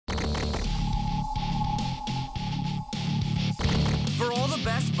For all the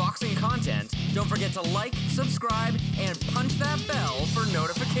best boxing content, don't forget to like, subscribe, and punch that bell for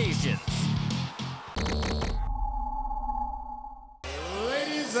notifications.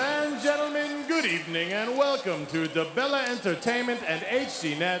 Ladies and gentlemen, good evening and welcome to DiBella Entertainment and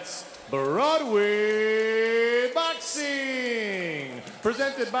HDNet's Broadway Boxing,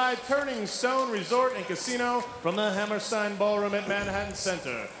 presented by Turning Stone Resort and Casino from the Hammerstein Ballroom at Manhattan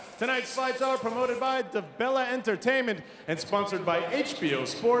Center. Tonight's fights are promoted by DiBella Entertainment and sponsored by HBO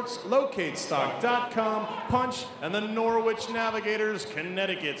Sports, LocateStock.com, Punch, and the Norwich Navigators,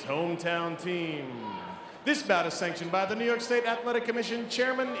 Connecticut's hometown team. This bout is sanctioned by the New York State Athletic Commission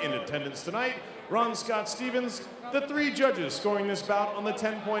Chairman. In attendance tonight, Ron Scott Stevens. The three judges scoring this bout on the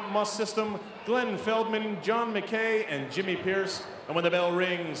 10-point must system, Glenn Feldman, John McKay, and Jimmy Pierce. And when the bell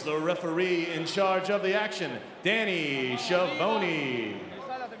rings, the referee in charge of the action, Danny Schiavone.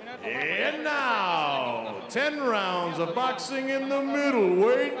 And now, 10 rounds of boxing in the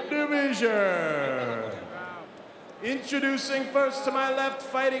middleweight division. Introducing first to my left,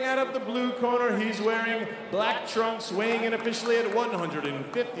 fighting out of the blue corner, he's wearing black trunks, weighing in officially at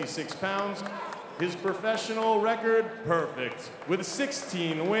 156 pounds. His professional record, perfect, with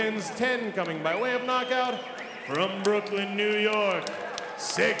 16 wins, 10 coming by way of knockout. From Brooklyn, New York,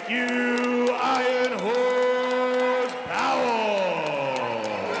 SECHEW Iron Horse Powell.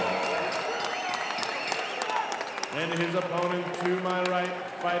 And his opponent to my right,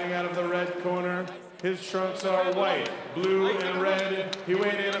 fighting out of the red corner. His trunks are white, blue, and red. He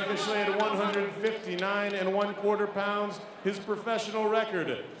weighed in officially at 159 1/4 pounds. His professional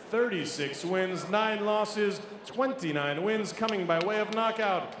record, 36 wins, 9 losses, 29 wins coming by way of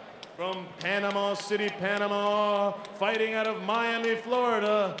knockout. From Panama City, Panama, fighting out of Miami,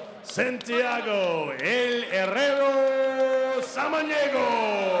 Florida, Santiago El Herrero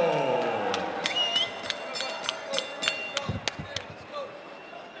Samaniego.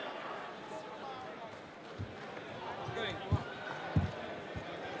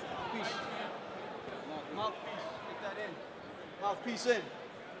 Mouthpiece in.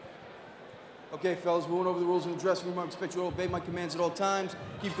 Okay, fellas, we went over the rules in the dressing room. I expect you to obey my commands at all times.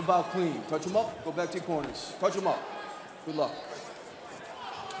 Keep the bout clean. Touch them up, go back to your corners. Touch them up. Good luck.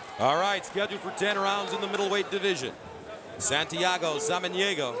 All right, scheduled for 10 rounds in the middleweight division. Santiago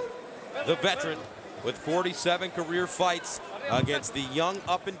Samaniego, the veteran, with 47 career fights against the young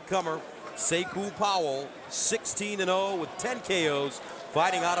up-and-comer SECHEW Powell, 16-0 with 10 KOs,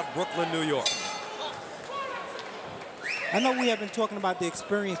 fighting out of Brooklyn, New York. I know we have been talking about the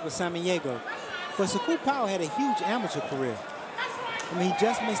experience with Samaniego, but SECHEW Powell had a huge amateur career. I mean, he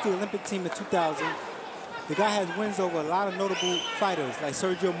just missed the Olympic team in 2000. The guy has wins over a lot of notable fighters, like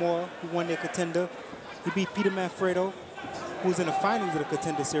Sergio Mora, who won their Contender. He beat Peter Manfredo, who was in the finals of the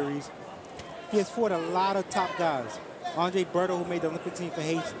Contender Series. He has fought a lot of top guys. Andre Berto, who made the Olympic team for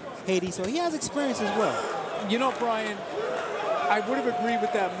Haiti, so he has experience as well. You know, Brian, I would have agreed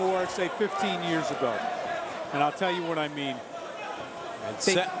with that more, say, 15 years ago. And I'll tell you what I mean.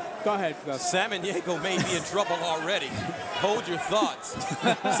 Go ahead, Gus. Samaniego may be in trouble already. Hold your thoughts.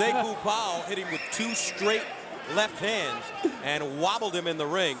 SECHEW Powell hit him with 2 straight left hands and wobbled him in the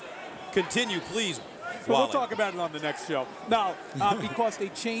ring. Continue, please. Well, we'll talk about it on the next show. Now, because they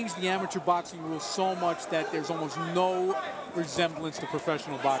changed the amateur boxing rules so much that there's almost no resemblance to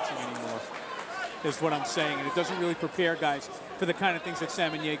professional boxing anymore, is what I'm saying. And it doesn't really prepare guys for the kind of things that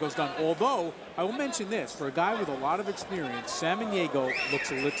Samaniego's done. Although, I will mention this, for a guy with a lot of experience, Samaniego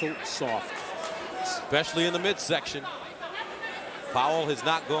looks a little soft. Especially in the midsection. Powell has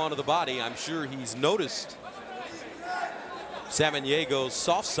not gone to the body. I'm sure he's noticed Samaniego's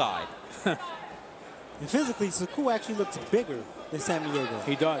soft side. And physically, SECHEW actually looks bigger than Samaniego.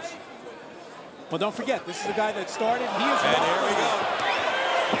 He does. Well, don't forget, this is a guy that started. He is. And here we go.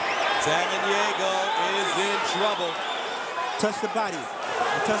 Samaniego is in trouble. Touch the body.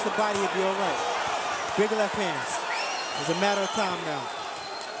 And touch the body if you're all right. Big left hands. It's a matter of time now.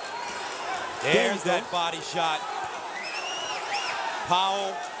 There's that body shot.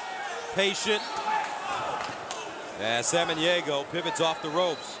 Powell, patient. As Samaniego pivots off the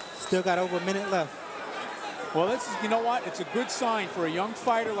ropes. Still got over a minute left. Well, this is, you know what? It's a good sign for a young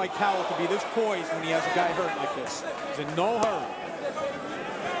fighter like Powell to be this poised when he has a guy hurt like this. He's in no hurry.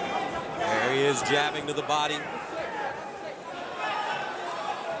 There he is, jabbing to the body.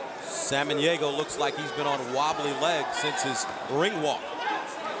 Samaniego looks like he's been on wobbly legs since his ring walk.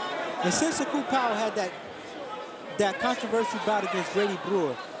 And since SECHEW Powell had that controversial bout against Grady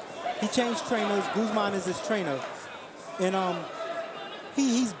Brewer, he changed trainers. Guzman is his trainer. And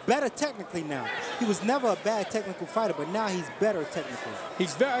he's better technically now. He was never a bad technical fighter, but now he's better technically.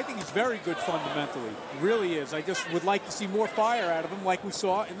 I think he's very good fundamentally. He really is. I just would like to see more fire out of him like we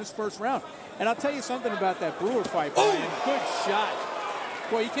saw in this first round. And I'll tell you something about that Brewer fight, Brian. Good shot.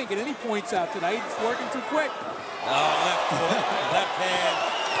 Boy, you can't get any points out tonight. It's working too quick. Oh, left foot, left hand.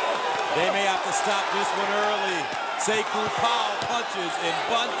 They may have to stop this one early. SECHEW Powell punches in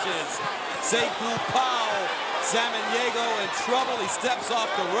bunches. SECHEW Powell, Samaniego in trouble. He steps off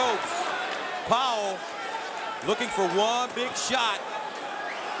the ropes. Powell looking for one big shot.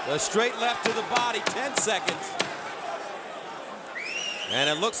 The straight left to the body, 10 seconds. And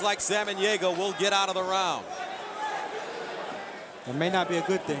it looks like Samaniego will get out of the round. It may not be a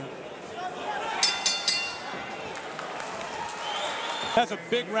good thing. That's a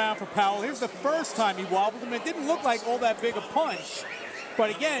big round for Powell. Here's the first time he wobbled him. It didn't look like all that big a punch. But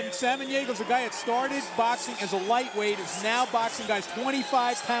again, Samaniego's a guy that started boxing as a lightweight, is now boxing guys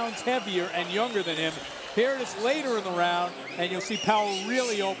 25 pounds heavier and younger than him. Here it is later in the round, and you'll see Powell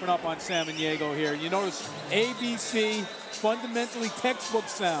really open up on Samaniego here. You notice ABC, fundamentally textbook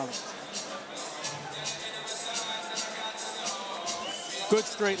sounds. Good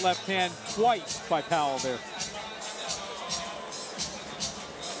straight left hand twice by Powell there.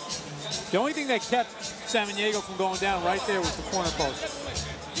 The only thing that kept Samaniego from going down right there was the corner post.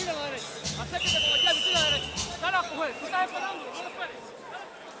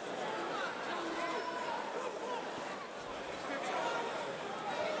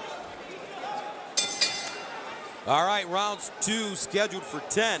 All right, round 2 scheduled for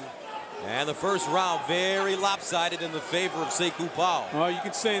 10. And the first round very lopsided in the favor of SECHEW Powell. Well, you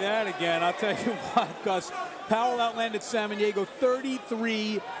can say that again. I'll tell you what, Gus. Powell outlanded Samaniego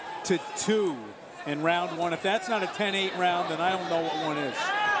 33-2 in round 1. If that's not a 10-8 round, then I don't know what one is.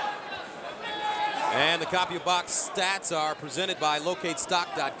 And the copy of box stats are presented by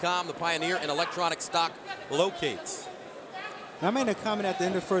LocateStock.com, the pioneer in electronic stock locates. I made a comment at the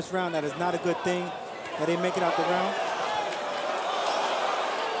end of the first round that is not a good thing that they make it out the round.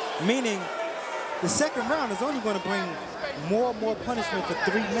 Meaning, the second round is only going to bring more and more punishment for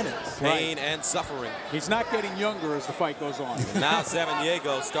 3 minutes. Pain and suffering. He's not getting younger as the fight goes on. Now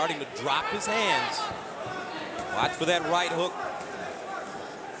Samaniego starting to drop his hands. Watch for that right hook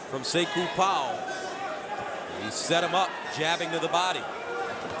from SECHEW Powell. He set him up, jabbing to the body.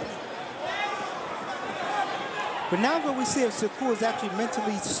 But now what we see if SECHEW is actually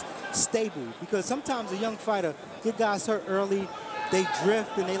mentally stable, because sometimes a young fighter get guys hurt early, they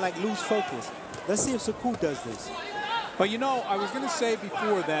drift and they like lose focus. Let's see if SECHEW does this. But you know, I was going to say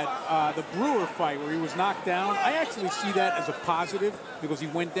before that the Brewer fight where he was knocked down, I actually see that as a positive because he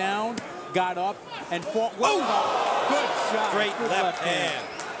went down, got up, and fought well enough. Good shot. Great good left hand.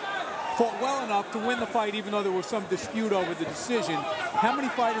 Fought well enough to win the fight even though there was some dispute over the decision. How many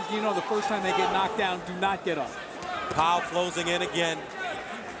fighters do you know the first time they get knocked down do not get up? Powell closing in again.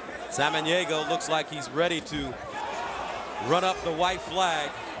 Samaniego looks like he's ready to run up the white flag.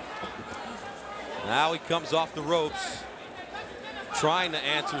 Now he comes off the ropes, trying to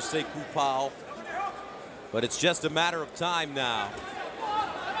answer SECHEW Powell, but it's just a matter of time now.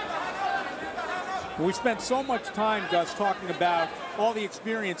 We spent so much time, Gus, talking about all the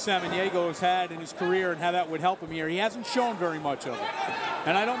experience Samaniego has had in his career and how that would help him here. He hasn't shown very much of it.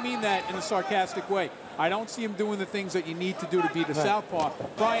 And I don't mean that in a sarcastic way. I don't see him doing the things that you need to do to beat a southpaw.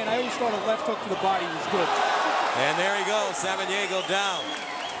 Brian, I always thought a left hook to the body was good. And there he goes, Samaniego down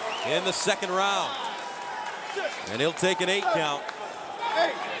in the second round. And he'll take an 8 count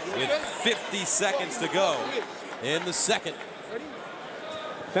with 50 seconds to go in the second.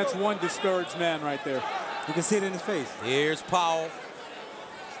 That's one discouraged man right there. You can see it in his face. Here's Powell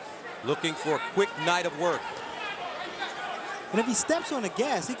looking for a quick night of work. And if he steps on the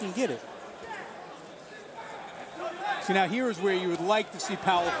gas, he can get it. See, now here is where you would like to see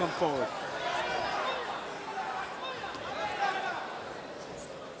Powell come forward.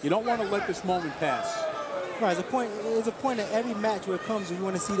 You don't want to let this moment pass. Right, there's a point at every match where it comes where you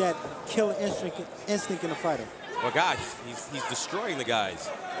want to see that killer instinct in a fighter. Well, guys, he's destroying the guys.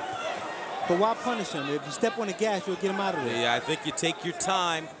 But why punish him? If you step on the gas, you'll get him out of there. Yeah, I think you take your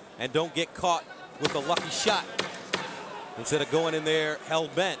time and don't get caught with a lucky shot instead of going in there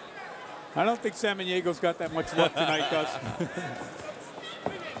hell-bent. I don't think Samaniego's got that much luck tonight, Gus.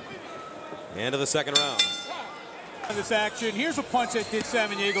 End of the second round. This action. Here's a punch that did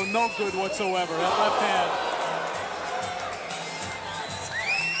Samaniego no good whatsoever. That left hand.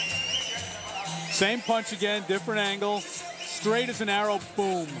 Same punch again, different angle. Straight as an arrow,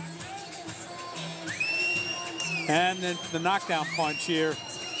 boom. And then the knockdown punch here.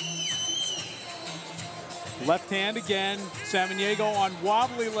 Left hand again. Samaniego on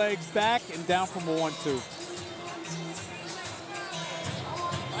wobbly legs, back and down from a 1-2.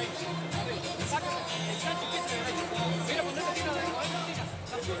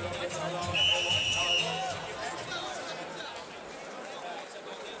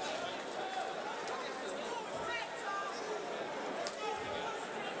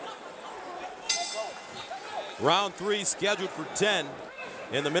 Round 3 scheduled for 10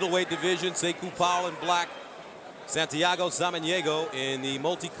 in the middleweight division. SECHEW Powell in black, Santiago Samaniego in the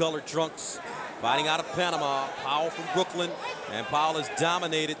multicolored trunks, fighting out of Panama. Powell from Brooklyn, and Powell has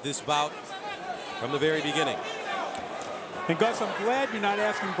dominated this bout from the very beginning. And Gus, I'm glad you're not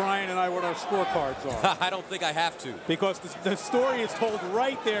asking Brian and I what our scorecards are. I don't think I have to. Because the story is told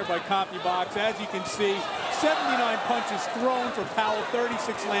right there by CompuBox. As you can see, 79 punches thrown for Powell,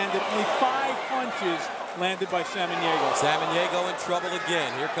 36 landed, only 5 punches landed by Samaniego. Samaniego in trouble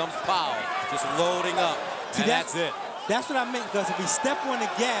again. Here comes Powell, just loading up. See, and that's it. That's what I meant, Gus. If he stepped on the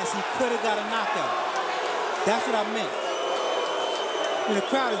gas, he could have got a knockout. That's what I meant. And the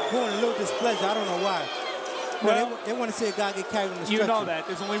crowd is blowing a little displeasure. I don't know why. Well, they want to see a guy get carried on the stretcher. You know that.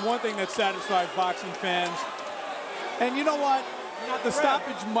 There's only one thing that satisfies boxing fans. And you know what? The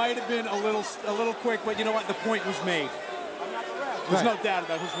stoppage might have been a little quick, but you know what? The point was made. There's no doubt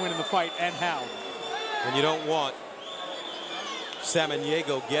about who's winning the fight and how. And you don't want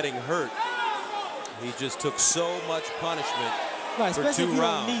Samaniego getting hurt. He just took so much punishment for 2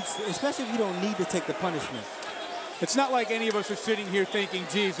 rounds. Especially if you don't need to take the punishment. It's not like any of us are sitting here thinking,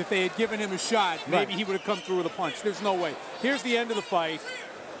 geez, if they had given him a shot, maybe he would have come through with a punch. There's no way. Here's the end of the fight.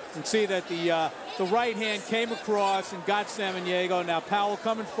 You can see that the right hand came across and got Samaniego. Now Powell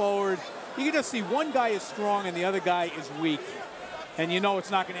coming forward. You can just see one guy is strong and the other guy is weak. And you know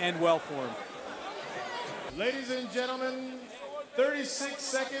it's not going to end well for him. Ladies and gentlemen, 36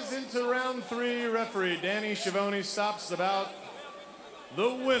 seconds into round 3, referee Danny Schiavone stops the bout. The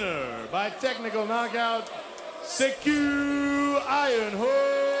winner by technical knockout, SECHEW Iron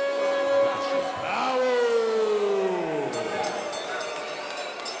Horse